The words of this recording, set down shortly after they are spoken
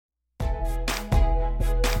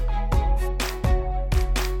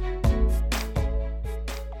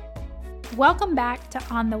Welcome back to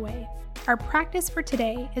On the Way. Our practice for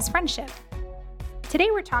today is friendship. Today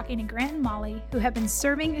we're talking to Grant and Molly, who have been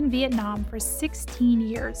serving in Vietnam for 16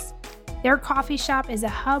 years. Their coffee shop is a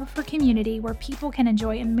hub for community where people can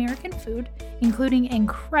enjoy American food, including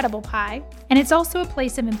incredible pie, and it's also a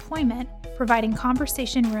place of employment, providing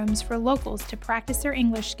conversation rooms for locals to practice their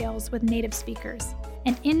English skills with native speakers,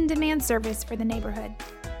 an in-demand service for the neighborhood.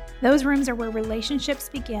 Those rooms are where relationships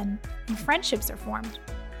begin and friendships are formed.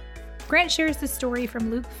 Grant shares the story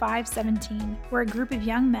from Luke 5:17, where a group of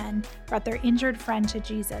young men brought their injured friend to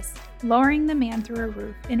Jesus, lowering the man through a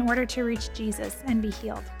roof in order to reach Jesus and be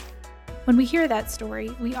healed. When we hear that story,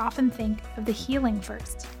 we often think of the healing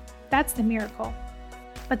first. That's the miracle.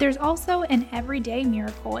 But there's also an everyday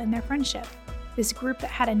miracle in their friendship, this group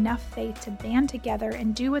that had enough faith to band together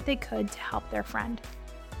and do what they could to help their friend.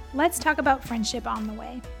 Let's talk about friendship on the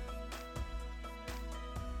way.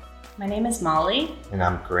 My name is Molly. And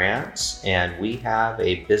I'm Grant, and we have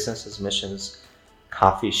a business as missions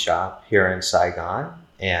coffee shop here in Saigon,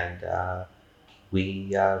 and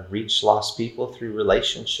we reach lost people through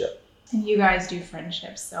relationship. And you guys do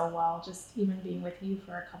friendships so well. Just even being with you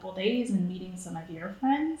for a couple days and meeting some of your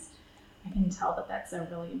friends, I can tell that that's a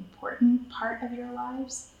really important part of your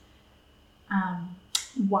lives.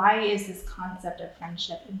 Why is this concept of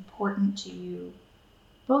friendship important to you,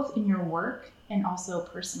 both in your work and also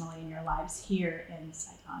personally in your lives here in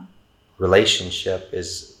Saigon? Relationship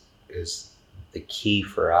is the key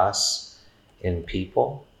for us in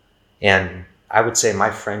people. And I would say my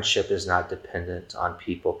friendship is not dependent on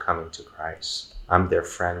people coming to Christ. I'm their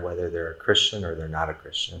friend, whether they're a Christian or they're not a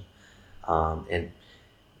Christian. And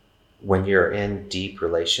when you're in deep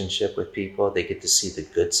relationship with people, they get to see the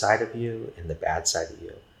good side of you and the bad side of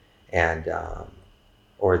you, and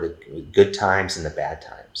or the good times and the bad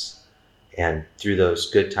times. And through those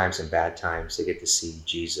good times and bad times, they get to see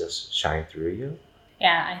Jesus shine through you.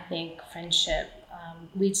 Yeah, I think friendship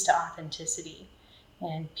leads to authenticity.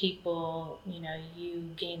 And people, you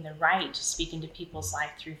gain the right to speak into people's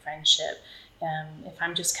life through friendship. If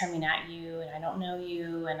I'm just coming at you and I don't know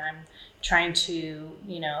you and I'm trying to,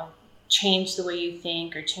 change the way you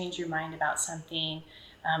think or change your mind about something,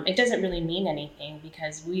 it doesn't really mean anything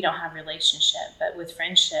because we don't have relationship. But with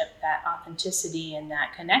friendship, that authenticity and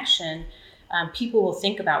that connection, people will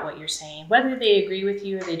think about what you're saying, whether they agree with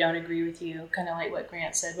you or they don't agree with you. Kind of like what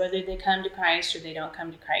Grant said, whether they come to Christ or they don't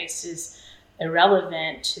come to Christ is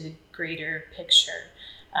irrelevant to the greater picture.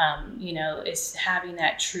 It's having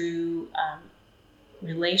that true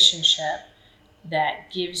relationship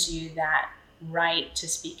that gives you that right to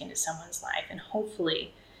speak into someone's life. And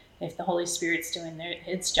hopefully, if the Holy Spirit's doing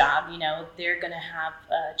its job, they're going to have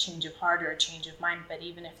a change of heart or a change of mind. But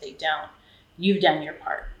even if they don't, you've done your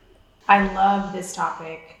part. I love this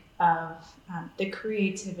topic of the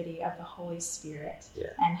creativity of the Holy Spirit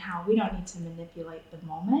and how we don't need to manipulate the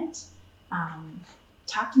moment.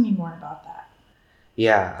 Talk to me more about that.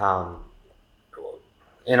 Yeah,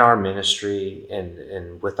 in our ministry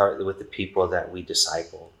and with the people that we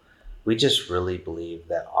disciple, we just really believe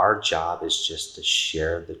that our job is just to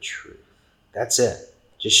share the truth. That's it.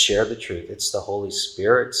 Just share the truth. It's the Holy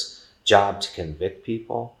Spirit's job to convict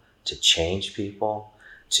people, to change people,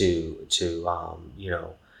 to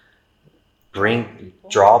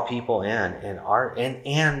draw people in,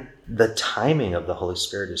 and the timing of the Holy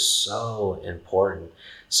Spirit is so important.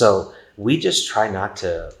 So we just try not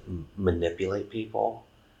to manipulate people.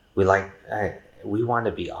 We want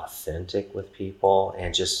to be authentic with people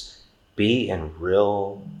and just be in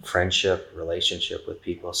real friendship, relationship with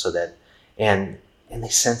people, so that and they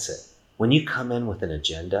sense it. When you come in with an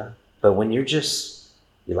agenda, but when you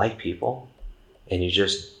like people and you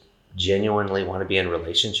just genuinely want to be in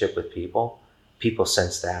relationship with people, people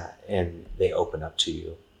sense that and they open up to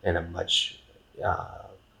you in a much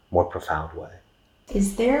more profound way.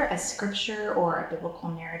 Is there a scripture or a biblical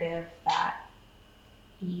narrative that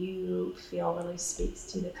you feel really speaks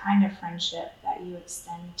to the kind of friendship that you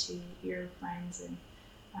extend to your friends and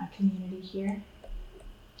community here?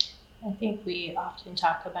 I think we often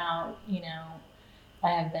talk about, I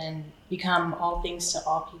have become all things to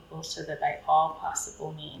all people so that by all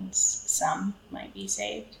possible means, some might be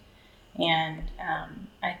saved. And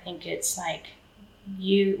I think it's like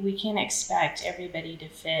we can't expect everybody to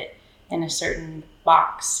fit in a certain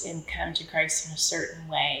box and come to Christ in a certain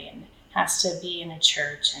way, and has to be in a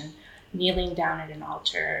church and kneeling down at an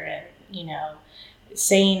altar and,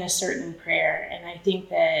 saying a certain prayer. And I think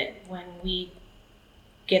that when we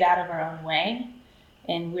get out of our own way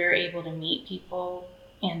and we're able to meet people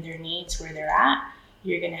and their needs where they're at,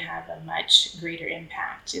 you're going to have a much greater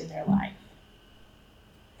impact in their life.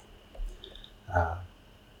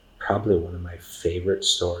 probably one of my favorite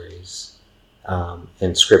stories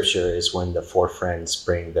in Scripture is when the 4 friends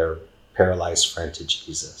bring their paralyzed friend to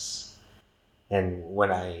Jesus. And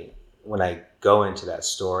when I go into that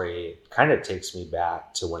story, it kind of takes me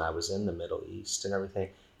back to when I was in the Middle East and everything,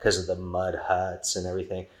 because of the mud huts and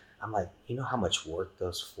everything. I'm like, you know how much work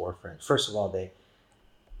those 4 friends. First of all,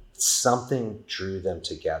 something drew them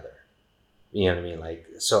together. You know what I mean? Like,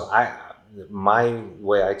 so my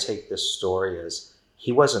way I take this story is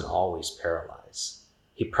he wasn't always paralyzed.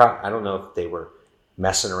 I don't know if they were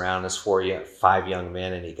messing around as 5 young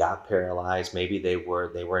men and he got paralyzed. Maybe they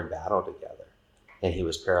were in battle together and he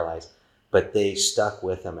was paralyzed, but they stuck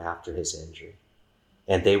with him after his injury.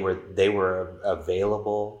 And they were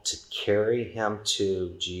available to carry him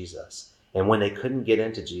to Jesus. And when they couldn't get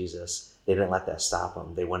into Jesus, they didn't let that stop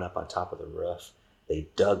them. They went up on top of the roof. They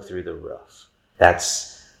dug through the roof.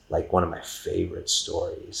 That's like one of my favorite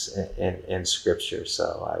stories in Scripture.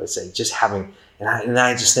 So I would say just having, and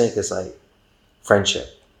I just think it's like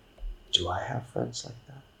friendship. Do I have friends like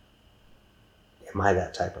that? Am I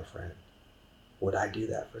that type of friend? Would I do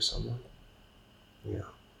that for someone?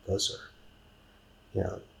 Those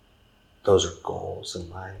are goals in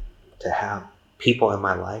life, to have people in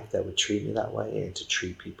my life that would treat me that way and to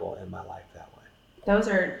treat people in my life that way. Those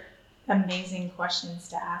are amazing questions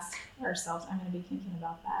to ask ourselves. I'm going to be thinking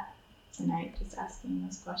about that tonight, just asking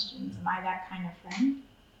those questions. Am I that kind of friend?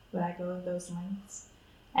 Would I go to those lengths?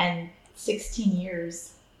 And 16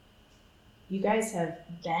 years, you guys have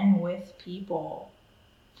been with people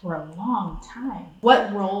for a long time.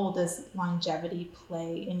 What role does longevity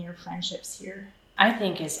play in your friendships here? I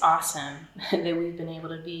think it's awesome that we've been able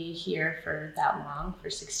to be here for that long, for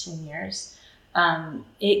 16 years.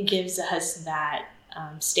 It gives us that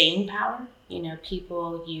staying power.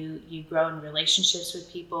 People, you grow in relationships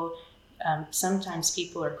with people. Sometimes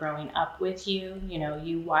people are growing up with you.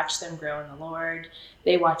 You watch them grow in the Lord.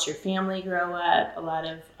 They watch your family grow up. A lot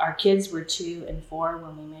of our kids were 2 and 4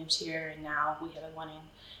 when we moved here, and now we have one in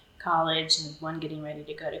college and one getting ready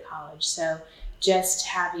to go to college. So just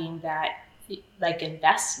having that like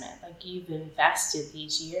investment, like you've invested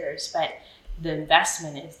these years, but the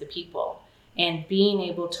investment is the people. And being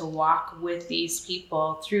able to walk with these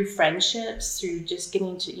people through friendships, through just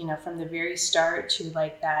getting to, from the very start to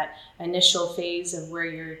like that initial phase of where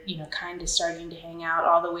you're, kind of starting to hang out,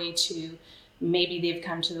 all the way to maybe they've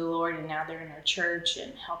come to the Lord and now they're in our church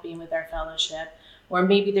and helping with our fellowship, or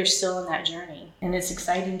maybe they're still in that journey. And it's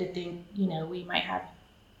exciting to think, we might have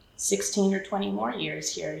 16 or 20 more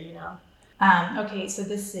years here, Okay, so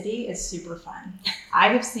this city is super fun. I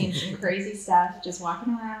have seen some crazy stuff just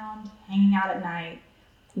walking around, hanging out at night.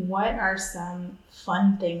 What are some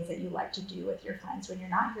fun things that you like to do with your friends when you're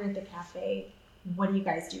not here at the cafe? What do you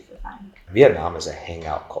guys do for fun? Vietnam is a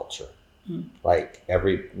hangout culture. Like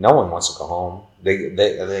no one wants to go home.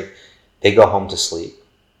 They go home to sleep,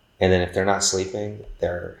 and then if they're not sleeping,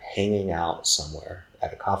 they're hanging out somewhere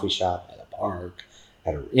at a coffee shop, at a park,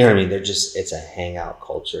 it's a hangout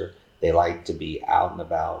culture. They like to be out and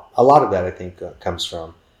about. A lot of that, I think, comes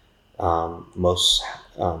from most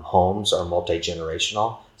homes are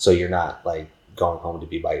multi-generational. So you're not like going home to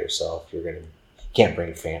be by yourself. Can't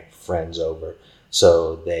bring friends over.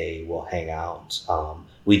 So they will hang out.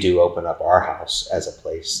 We do open up our house as a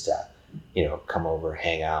place to, come over,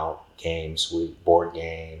 hang out, board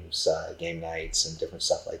games, game nights, and different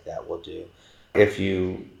stuff like that we'll do. If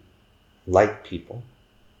you like people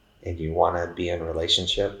and you want to be in a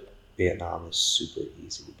relationship, Vietnam is super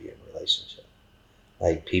easy to be in a relationship.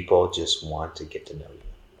 Like people just want to get to know you.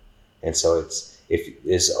 And so it's, if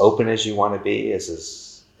as open as you want to be,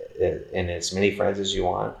 and as many friends as you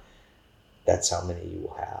want, that's how many you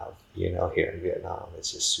will have, here in Vietnam.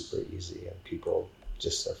 It's just super easy and people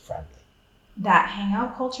just are friendly. That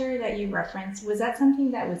hangout culture that you referenced, was that something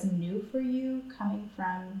that was new for you coming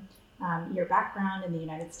from your background in the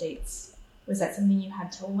United States? Was that something you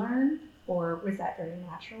had to learn? Or was that very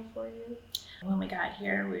natural for you? When we got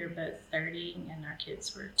here, we were both 30 and our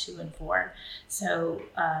kids were 2 and 4. So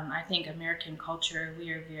I think American culture,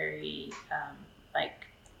 we are very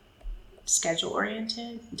schedule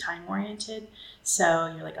oriented and time oriented. So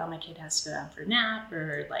you're like, oh, my kid has to go out for a nap,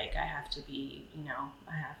 or like I have to be,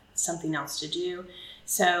 I have something else to do.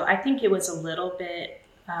 So I think it was a little bit,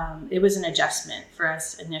 it was an adjustment for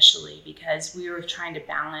us initially, because we were trying to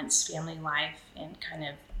balance family life and kind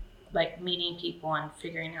of like meeting people and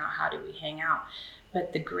figuring out how do we hang out.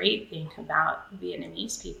 But the great thing about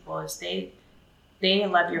Vietnamese people is they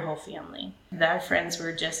love your whole family. Our friends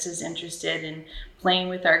were just as interested in playing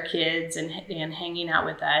with our kids and hanging out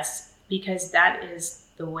with us, because that is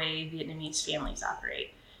the way Vietnamese families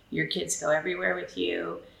operate. Your kids go everywhere with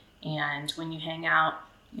you. And when you hang out,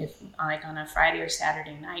 if like on a Friday or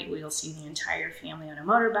Saturday night, we'll see the entire family on a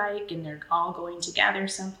motorbike, and they're all going together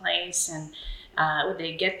someplace. And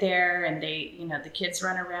they get there, and the kids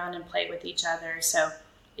run around and play with each other. So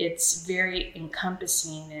it's very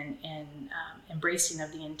encompassing and embracing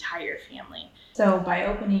of the entire family. So by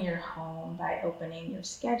opening your home, by opening your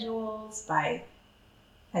schedules, by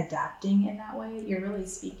adapting in that way, you're really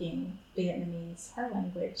speaking Vietnamese, our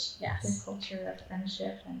language, Yes. the culture of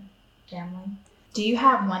friendship and family. Do you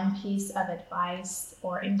have one piece of advice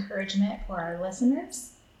or encouragement for our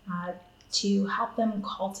listeners to help them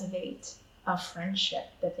cultivate a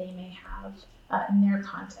friendship that they may have in their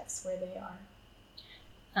context where they are?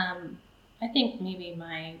 I think maybe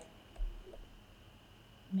my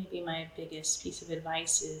biggest piece of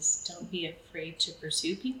advice is don't be afraid to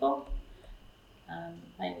pursue people.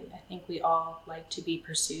 I think we all like to be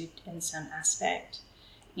pursued in some aspect,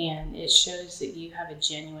 and it shows that you have a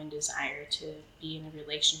genuine desire to be in a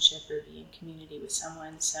relationship or be in community with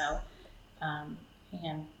someone. So,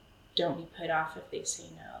 and don't be put off if they say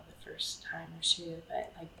no the first time or two,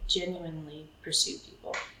 but like genuinely pursue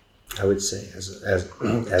people. I would say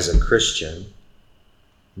as a Christian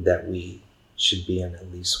that we should be in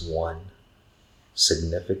at least one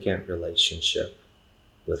significant relationship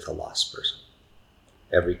with a lost person.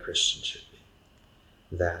 Every Christian should be.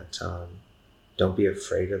 That don't be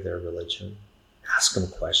afraid of their religion. Ask them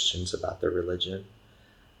questions about their religion.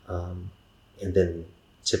 And then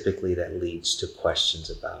typically that leads to questions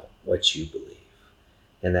about what you believe.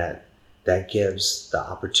 And that gives the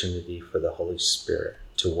opportunity for the Holy Spirit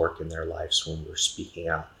to work in their lives when we're speaking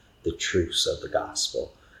out the truths of the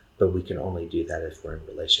gospel. But we can only do that if we're in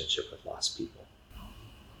relationship with lost people.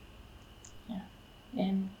 Yeah.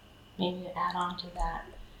 And maybe to add on to that,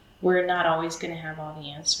 we're not always going to have all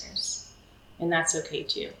the answers. And that's okay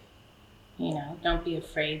too. Don't be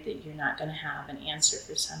afraid that you're not going to have an answer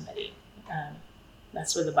for somebody.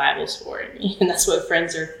 That's what the Bible's for. And that's what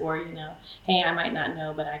friends are for, Hey, I might not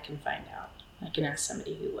know, but I can find out. I can ask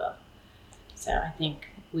somebody who will. So I think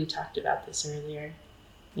we talked about this earlier.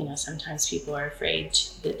 Sometimes people are afraid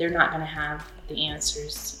that they're not going to have the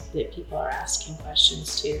answers that people are asking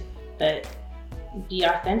questions to. But be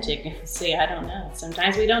authentic and say, I don't know.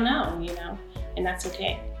 Sometimes we don't know, and that's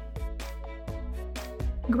okay.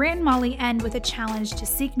 Grant and Molly end with a challenge to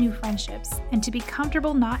seek new friendships and to be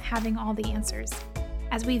comfortable not having all the answers.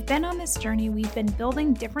 As we've been on this journey, we've been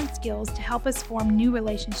building different skills to help us form new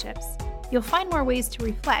relationships. You'll find more ways to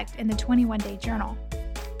reflect in the 21-day journal.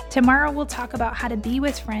 Tomorrow, we'll talk about how to be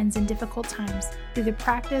with friends in difficult times through the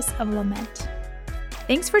practice of lament.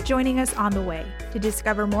 Thanks for joining us on the way. To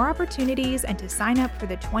discover more opportunities and to sign up for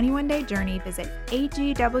the 21-day journey, visit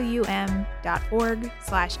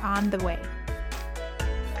agwm.org/ontheway.